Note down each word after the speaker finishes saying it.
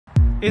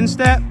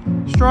Instep,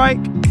 strike.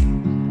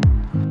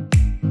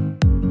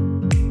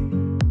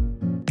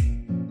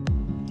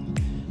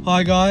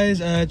 Hi guys,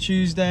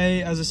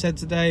 Tuesday, as I said,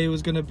 today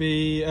was going to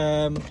be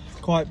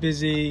quite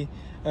busy,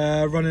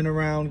 running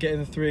around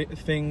getting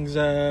things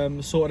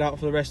sorted out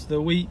for the rest of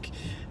the week.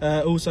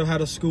 Also had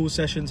a school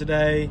session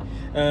today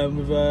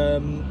with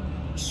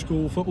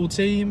school football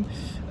team.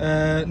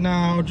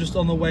 Now just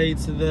on the way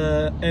to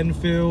the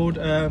Enfield,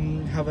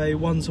 have a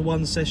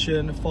one-to-one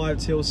session 5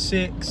 till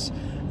 6.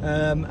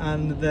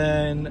 And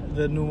then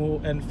the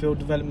normal Enfield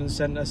Development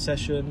Centre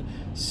session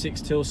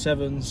 6 till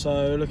 7.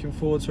 So looking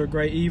forward to a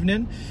great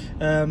evening.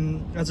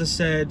 As I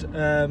said,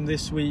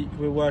 this week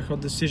we're working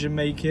on decision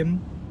making,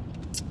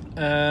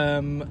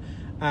 and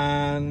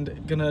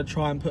gonna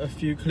try and put a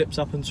few clips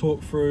up and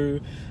talk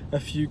through a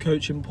few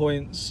coaching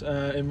points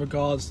in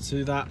regards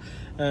to that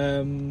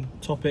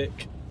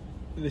topic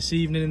this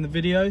evening in the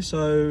video.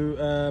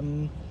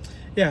 So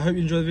yeah, I hope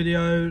you enjoy the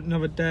video.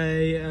 Another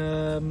day,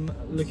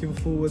 looking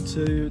forward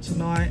to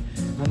tonight,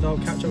 and I'll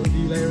catch up with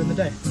you later in the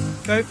day.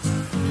 Go.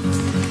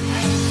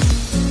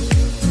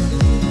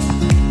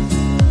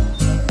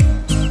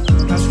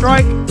 And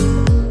strike.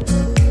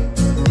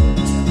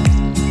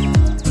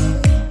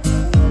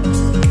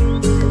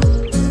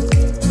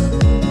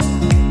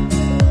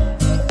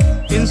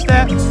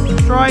 Instep,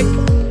 strike.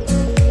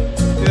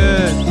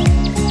 Good.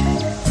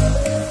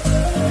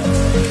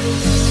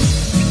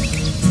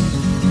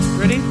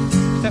 Ready?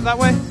 Step that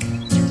way.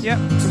 Yep.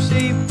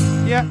 Receive.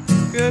 Yep.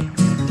 Good.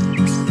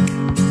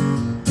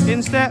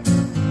 Instep.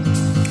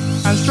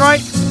 And strike.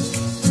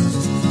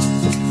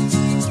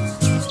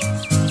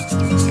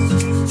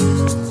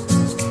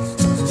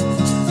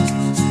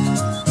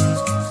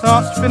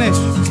 Start. Finish.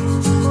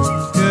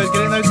 Good.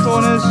 Get in those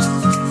corners.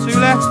 Two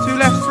left.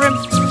 Sprint.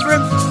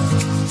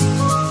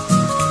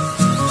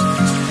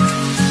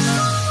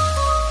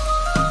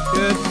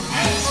 Good.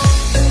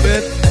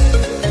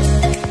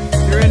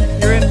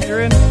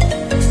 You're in.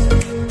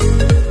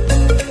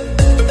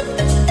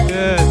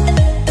 Good.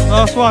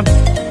 Last one.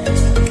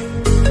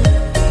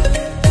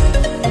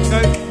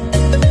 Go.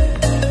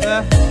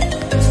 There.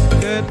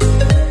 Good.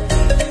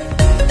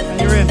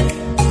 And you're in.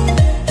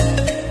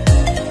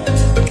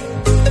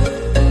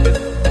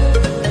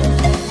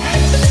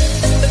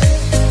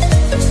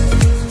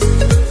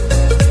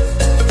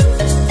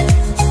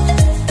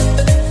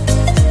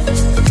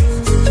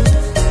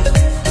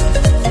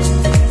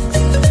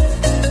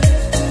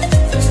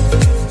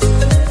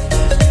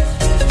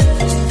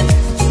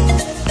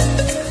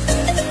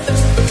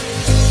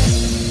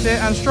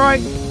 And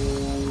strike.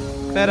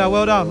 Better,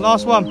 well done.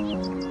 Last one.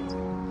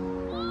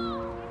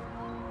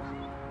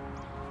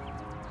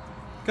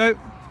 Go.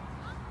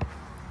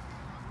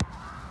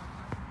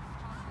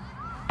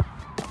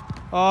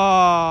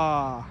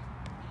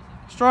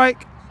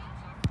 Strike.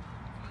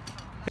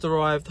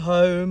 Arrived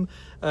home,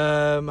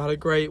 had a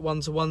great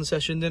one-to-one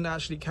session. Didn't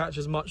actually catch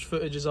as much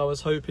footage as I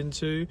was hoping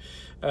to,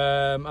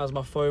 as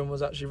my phone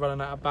was actually running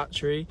out of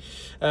battery,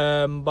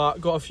 but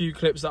got a few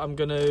clips that I'm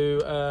going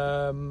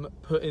to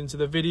put into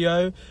the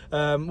video.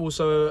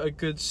 Also a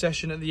good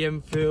session at the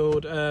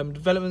Enfield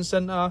Development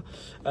Centre,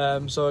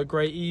 so a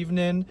great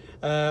evening.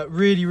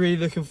 Really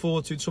looking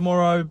forward to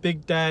tomorrow,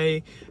 big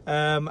day,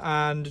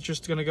 and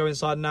just going to go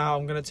inside now.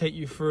 I'm going to take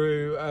you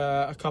through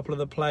a couple of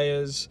the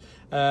players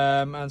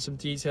and some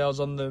details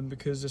on them,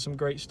 because there's some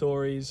great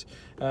stories,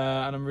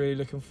 and I'm really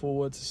looking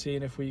forward to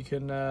seeing if we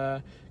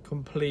can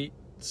complete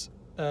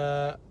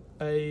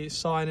a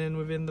sign-in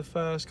within the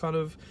first kind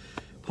of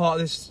part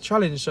of this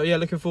challenge. So yeah,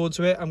 looking forward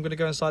to it. I'm going to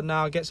go inside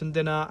now, get some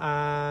dinner,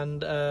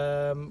 and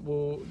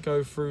we'll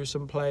go through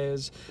some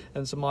players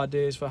and some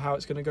ideas for how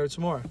it's going to go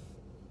tomorrow.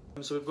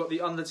 So we've got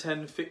the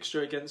under-10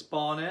 fixture against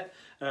Barnet.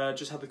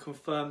 Just had the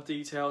confirmed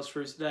details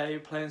through today.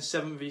 Playing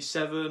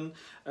 7v7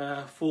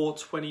 for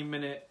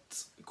 20-minute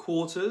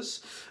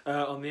quarters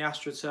on the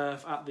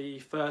AstroTurf at the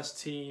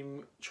first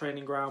team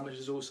training ground, which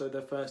is also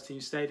their first team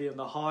stadium,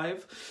 the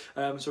Hive.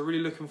 So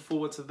really looking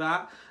forward to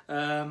that.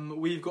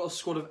 We've got a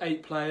squad of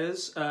 8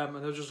 players, and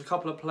there's just a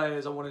couple of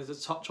players I wanted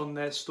to touch on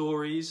their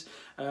stories,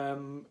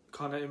 kind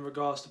of in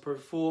regards to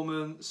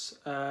ProFormance,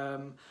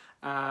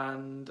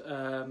 and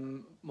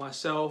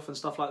myself and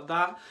stuff like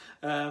that.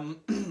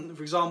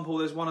 For example,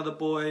 there's one of the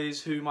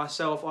boys who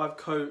I've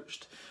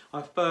coached.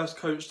 I first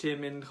coached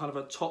him in kind of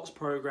a TOTS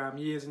program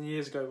years and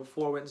years ago,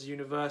 before I went to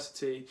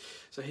university.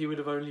 So he would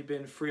have only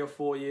been 3 or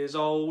 4 years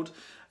old.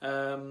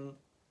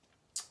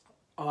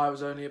 I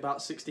was only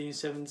about 16,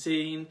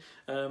 17,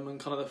 and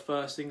kind of the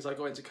first things I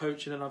got into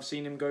coaching, and I've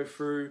seen him go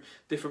through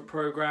different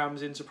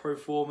programs into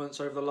ProFormance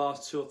over the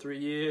last 2 or 3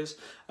 years,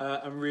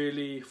 and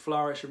really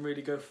flourish and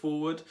really go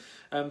forward.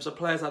 So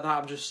players like that,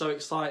 I'm just so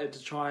excited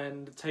to try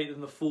and take them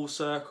the full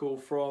circle,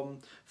 from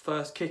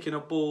first kicking a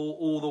ball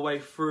all the way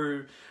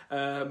through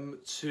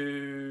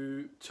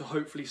to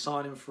hopefully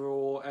signing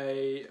for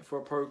a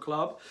pro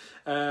club.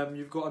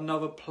 You've got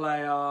another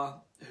player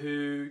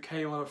who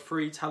came on a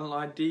free talent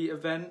ID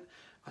event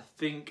I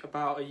think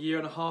about a year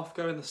and a half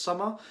ago in the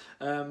summer.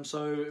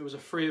 So it was a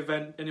free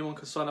event, anyone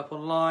could sign up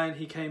online.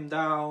 He came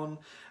down,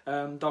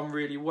 done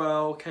really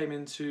well, came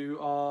into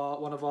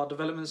one of our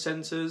development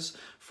centres.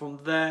 From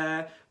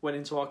there, went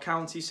into our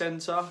county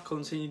centre,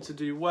 continued to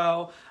do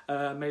well,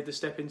 made the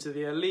step into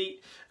the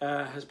elite,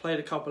 has played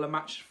a couple of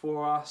matches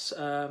for us,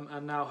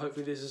 and now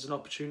hopefully this is an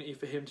opportunity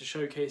for him to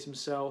showcase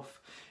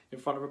himself in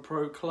front of a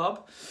pro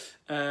club.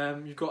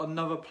 You've got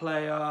another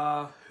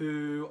player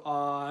who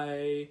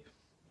I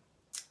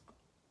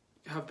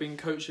have been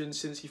coaching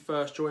since he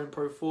first joined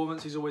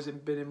ProFormance. He's always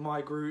been in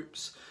my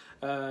groups,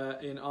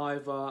 in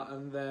Iver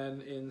and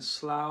then in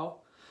Slough.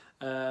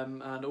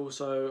 And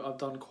also I've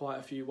done quite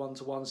a few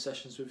one-to-one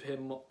sessions with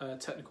him,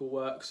 technical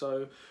work,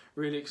 so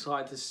really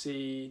excited to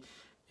see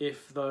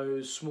if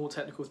those small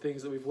technical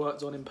things that we've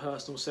worked on in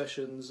personal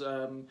sessions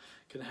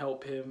can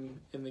help him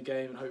in the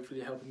game and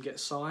hopefully help him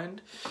get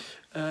signed.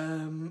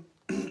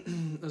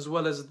 As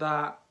well as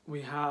that,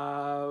 we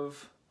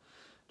have,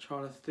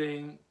 trying to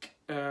think,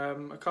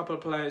 a couple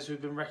of players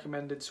who've been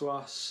recommended to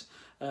us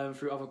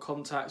through other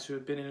contacts who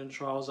have been in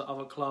trials at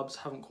other clubs,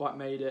 haven't quite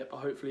made it, but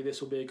hopefully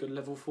this will be a good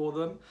level for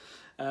them.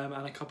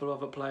 And a couple of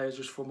other players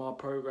just from our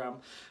programme.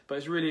 But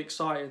it's really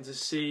exciting to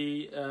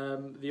see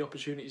the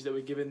opportunities that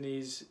we're giving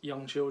these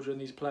young children,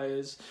 these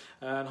players,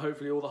 and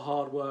hopefully all the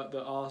hard work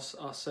that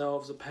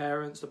ourselves, the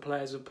parents, the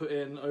players have put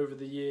in over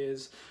the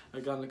years are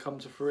going to come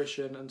to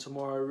fruition. And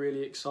tomorrow,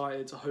 really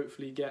excited to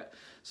hopefully get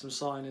some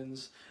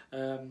signings.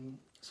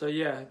 So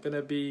yeah, going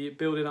to be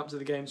building up to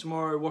the game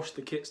tomorrow, wash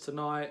the kits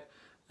tonight,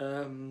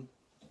 and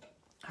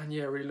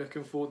yeah, really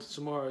looking forward to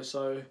tomorrow.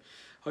 So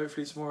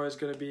hopefully tomorrow is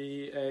going to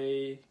be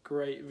a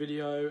great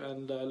video,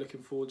 and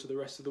looking forward to the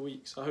rest of the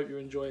week. So I hope you're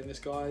enjoying this,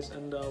 guys,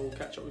 and we'll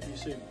catch up with you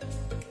soon.